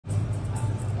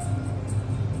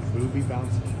be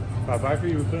bouncing. If I buy for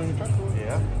you, we put it in the truck.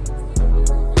 Yeah.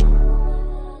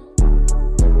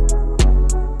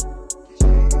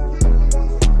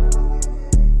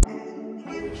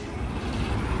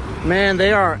 Man,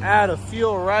 they are out of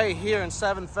fuel right here in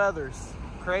Seven Feathers.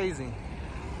 Crazy.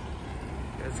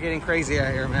 It's getting crazy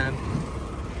out here, man.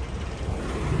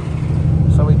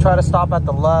 So we try to stop at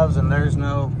the Loves and there's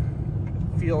no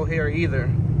fuel here either.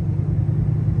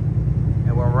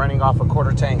 And we're running off a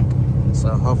quarter tank. So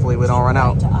hopefully we don't run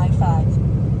out. To I-5.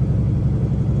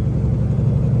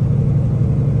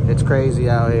 It's crazy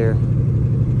out here.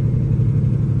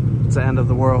 It's the end of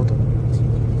the world.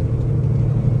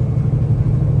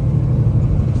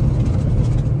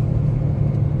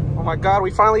 Oh my God,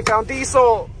 we finally found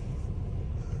diesel.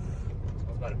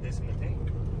 I was about to piss in the tank.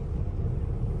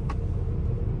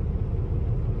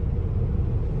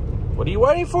 What are you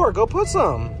waiting for? Go put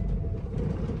some.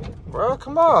 Bro,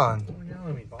 come on. Don't yell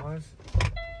at me, boss.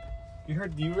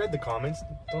 You read the comments.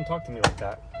 Don't talk to me like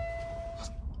that.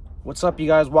 What's up, you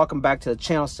guys? Welcome back to the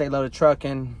channel, Stay Loaded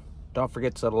Trucking. Don't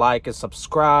forget to like and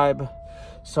subscribe.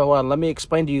 So let me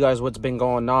explain to you guys what's been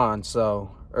going on. So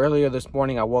earlier this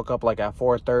morning, I woke up like at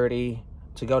 4:30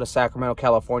 to go to Sacramento,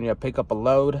 California, pick up a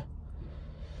load.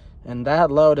 And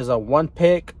that load is a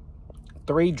 1-pick,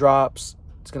 3 drops.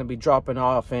 It's going to be dropping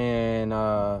off in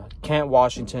Kent,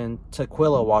 Washington,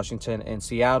 Tequila, Washington, and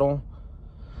Seattle.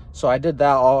 So I did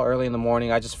that all early in the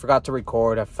morning. I just forgot to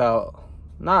record. I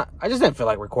just didn't feel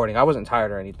like recording. I wasn't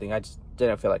tired or anything. I just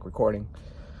didn't feel like recording.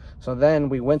 So then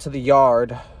we went to the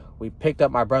yard. We picked up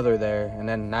my brother there. And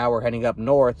then now we're heading up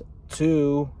north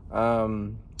to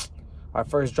our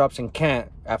first drops in Kent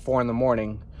at 4 in the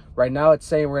morning. Right now it's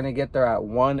saying we're going to get there at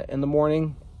 1 in the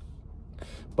morning.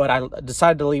 But I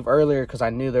decided to leave earlier because I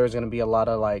knew there was going to be a lot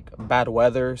of like bad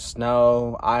weather,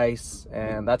 snow, ice,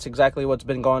 and that's exactly what's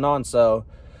been going on. So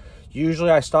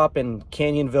usually I stop in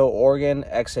Canyonville, Oregon,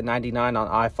 exit 99 on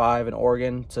I-5 in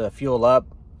Oregon to fuel up.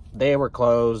 They were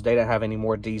closed. They didn't have any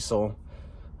more diesel.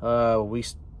 We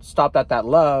stopped at that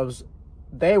Love's.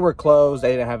 They were closed.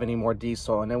 They didn't have any more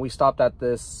diesel. And then we stopped at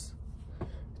this,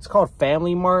 it's called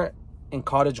Family Mart in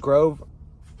Cottage Grove.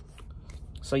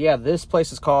 So yeah, this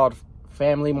place is called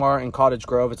Family Mart in Cottage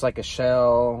Grove. It's like a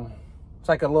shell. It's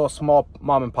like a little small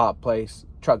mom and pop place,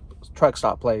 truck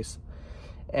stop place.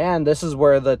 And this is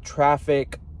where the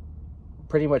traffic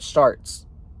pretty much starts.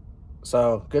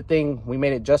 So good thing we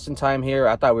made it just in time here.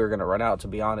 I thought we were going to run out, to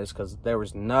be honest, because there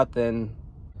was nothing.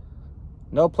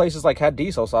 No places like had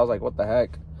diesel. So I was like, what the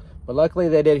heck? But luckily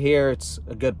they did here. It's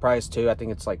a good price too. I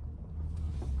think it's like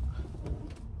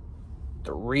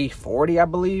 $3.40, I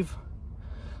believe.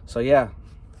 So yeah.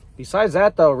 Besides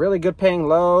that though, really good paying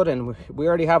load, and we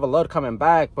already have a load coming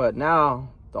back. But now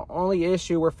the only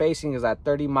issue we're facing is at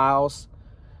 30 miles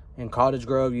in Cottage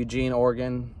Grove, Eugene,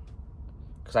 Oregon,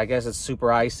 because I guess it's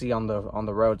super icy on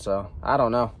the road. So I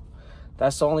don't know.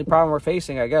 That's the only problem we're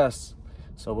facing, I guess.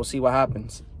 So we'll see what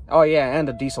happens. Oh yeah, and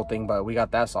the diesel thing, but we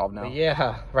got that solved now. But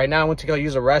yeah, right now I went to go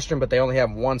use a restroom, but they only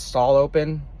have 1 stall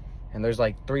open, and there's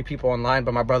like 3 people in line.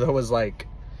 But my brother was like,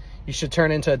 you should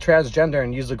turn into a transgender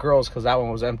and use the girls because that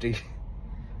one was empty.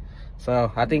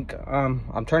 So I think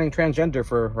I'm turning transgender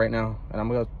for right now, and I'm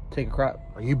gonna take a crap.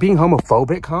 Are you being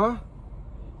homophobic, huh?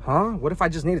 Huh? What if I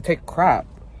just need to take a crap?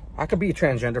 I could be a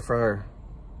transgender for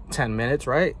 10 minutes,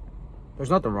 right? There's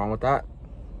nothing wrong with that.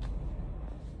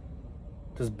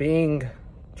 Does being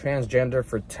transgender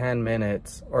for 10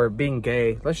 minutes, or being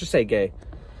gay, let's just say gay,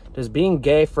 does being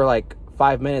gay for like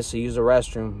 5 minutes to use a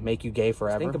restroom make you gay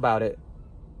forever? Think about it.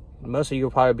 Most of you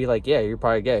will probably be like, yeah, you're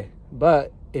probably gay.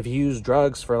 But if you use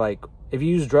drugs for like, if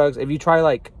you try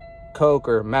like coke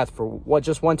or meth for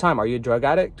just one time, are you a drug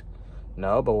addict?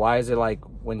 No. But why is it like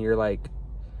when you're like,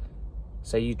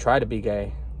 say you try to be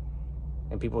gay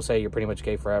and people say you're pretty much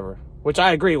gay forever, which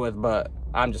I agree with, but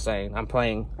I'm just saying, I'm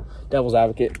playing devil's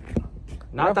advocate.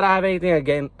 Not that I have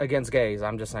anything against gays.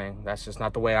 I'm just saying that's just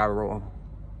not the way I roll.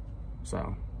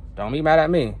 So don't be mad at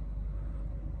me.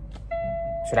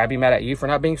 Should I be mad at you for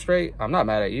not being straight? I'm not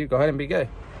mad at you. Go ahead and be gay.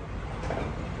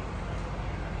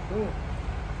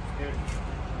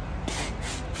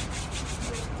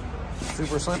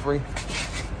 Super slippery.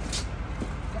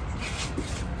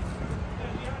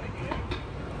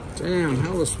 Damn,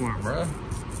 hella smart, bro.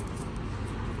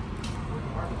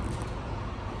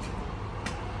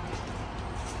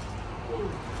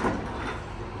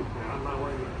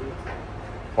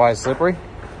 Why it's slippery?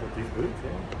 With these boots,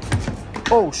 yeah.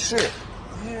 Oh shit.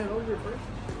 Yeah, those are first.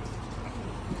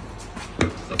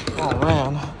 Oh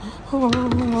man.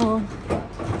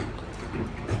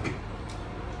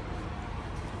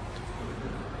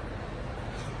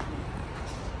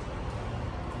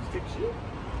 Stick shit?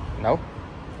 No.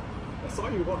 I saw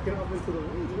you walking off into the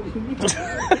woods. What do you mean?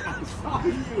 I saw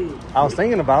you. I was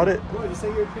thinking about it. Bro, just say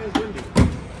you're transgender.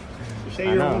 Just say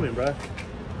you're a woman, bro.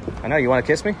 I know. You want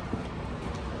to kiss me?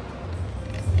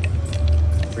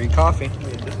 Free coffee.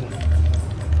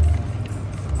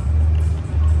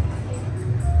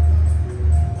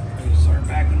 Start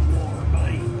back in the war,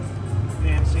 buddy.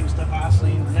 Man, same stuff I've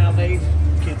seen nowadays.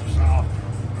 Kids are soft.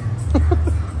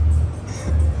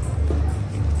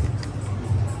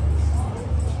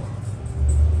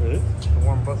 Really?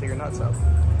 Warm both of your nuts up.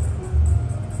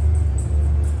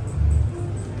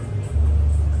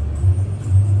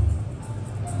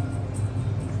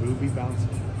 Food be bouncing.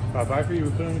 Bye-bye for you.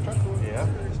 We're putting in the truck. Yeah.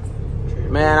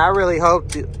 Man, I really hope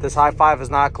this high five is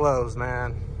not closed,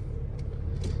 man.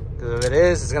 Because if it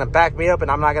is, it's going to back me up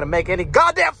and I'm not going to make any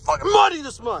goddamn fucking money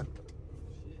this month.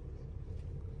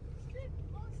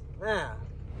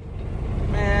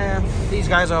 Man, these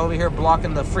guys are over here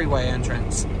blocking the freeway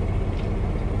entrance.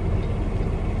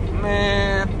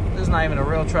 Man, this is not even a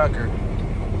real trucker.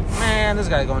 Man, this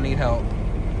guy's going to need help.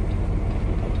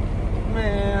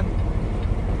 Man.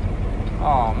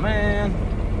 Oh, man.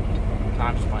 No,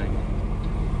 I'm just playing.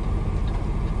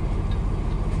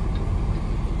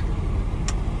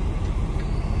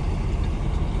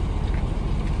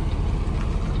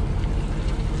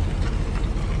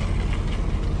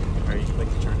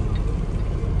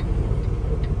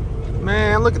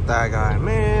 Man, look at that guy,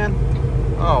 man.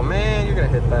 Oh, man, you're gonna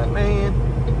hit that, man.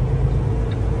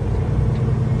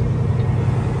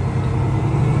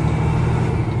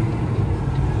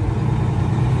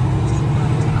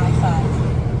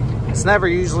 It's never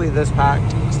usually this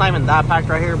packed. It's not even that packed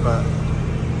right here, but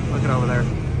look at over there.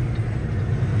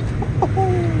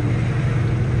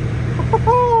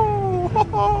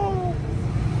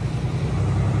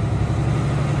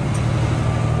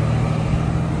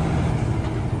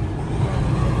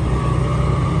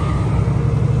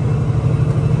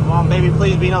 Baby,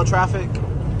 please be no traffic.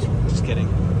 Just kidding.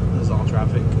 This is all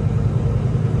traffic.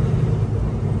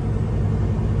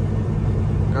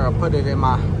 Girl, put it in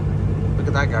my... Look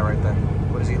at that guy right there.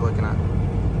 What is he looking at?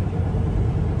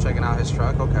 Checking out his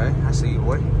truck. Okay, I see you,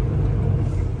 boy.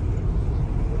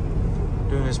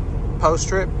 Doing his post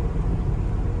trip.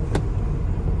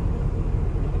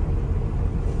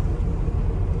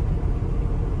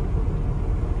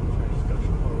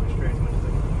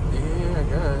 Yeah, I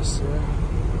guess, yeah.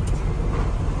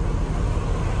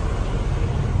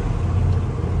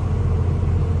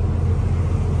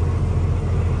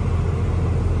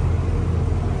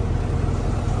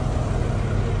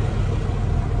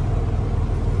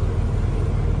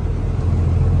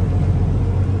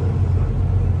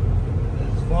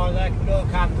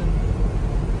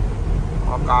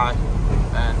 Okay,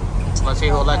 then let's see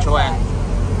who'll let you in.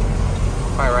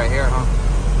 Probably right here, huh?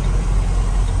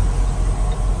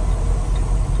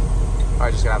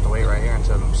 Probably just gonna have to wait right here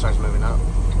until it starts moving up.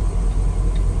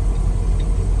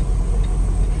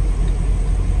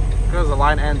 Because the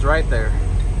line ends right there.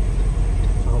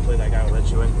 So hopefully that guy will let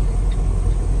you in.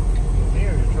 Me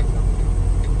or your truck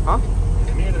somewhere? Huh? Is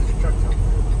it me or there's your truck somewhere?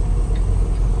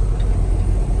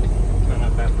 No,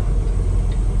 not that one.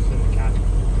 It's in the cabin.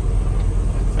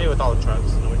 Maybe with all the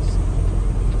trucks, the noise,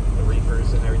 the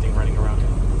reefers and everything running around it.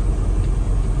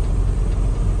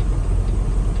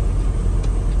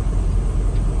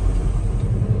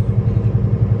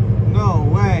 No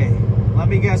way. Let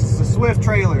me guess, it's a Swift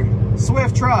trailer.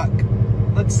 Swift truck.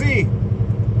 Let's see.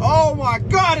 Oh my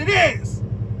God, it is!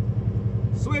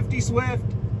 Swifty Swift.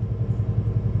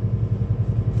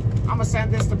 I'm gonna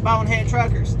send this to Bonehead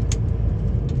Truckers.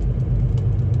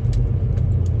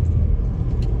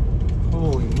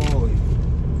 Holy moly.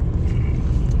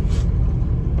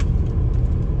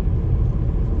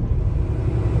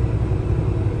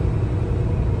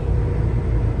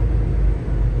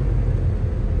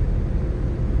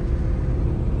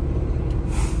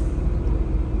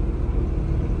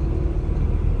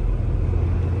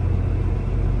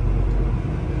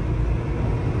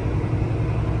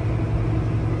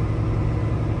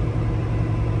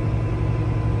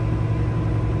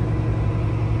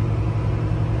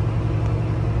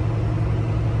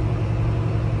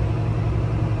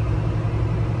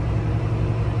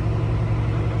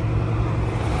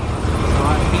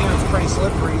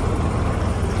 Slippery.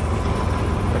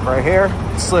 Like right here,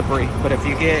 it's slippery. But if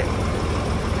you get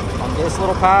on this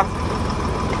little path,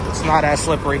 it's not as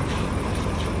slippery.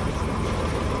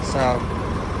 So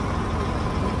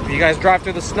if you guys drive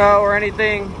through the snow or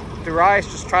anything, through ice,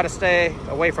 just try to stay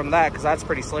away from that because that's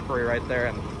pretty slippery right there,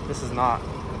 and this is not.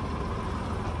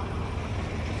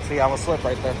 See, I will slip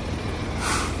right there.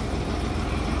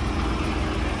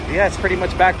 Yeah, it's pretty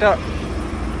much backed up.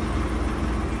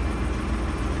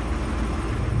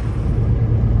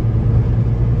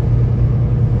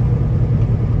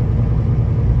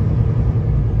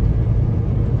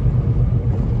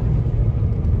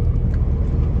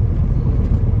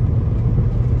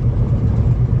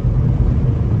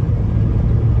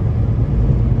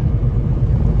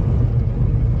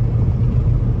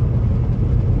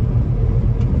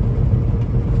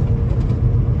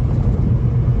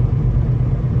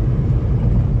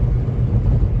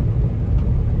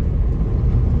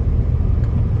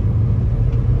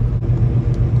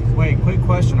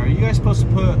 question. Are you guys supposed to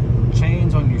put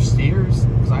chains on your steers?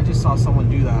 Because I just saw someone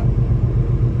do that.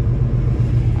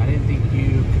 I didn't think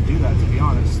you could do that, to be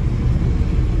honest.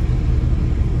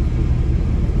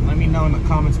 Let me know in the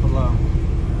comments below.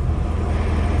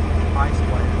 Ice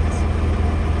plans.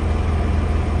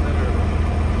 Literally.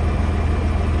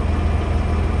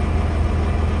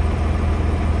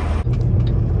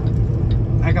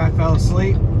 That guy fell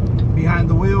asleep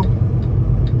behind the wheel.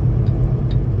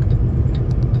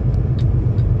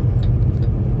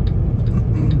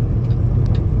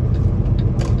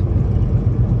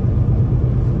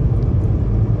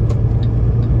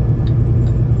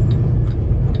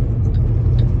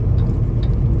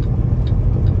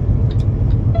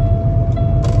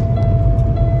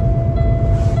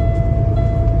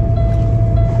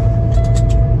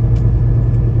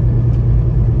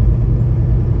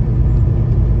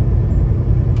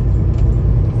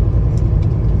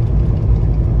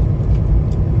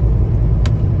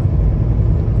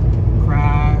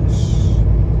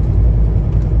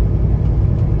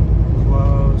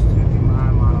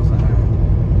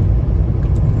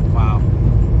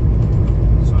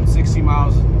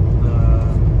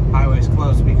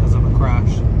 Because of a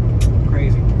crash.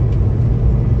 Crazy.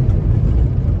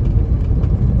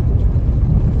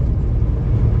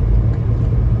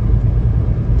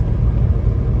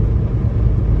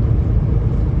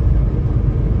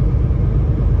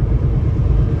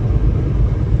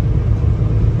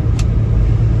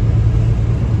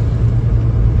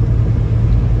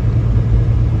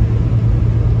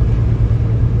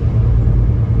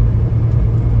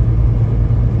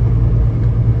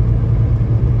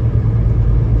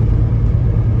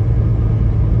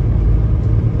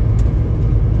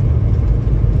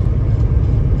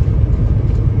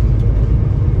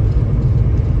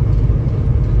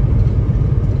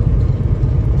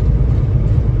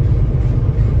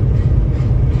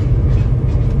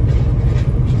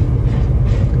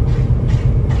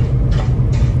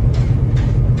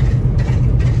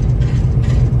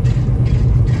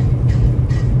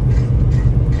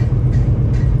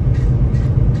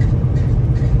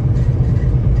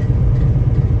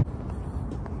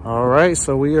 Alright,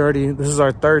 so this is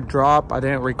our third drop. I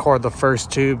didn't record the first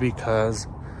two because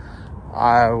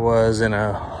I was in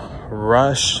a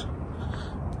rush.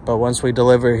 But once we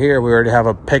deliver here, we already have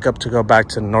a pickup to go back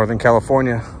to Northern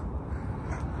California.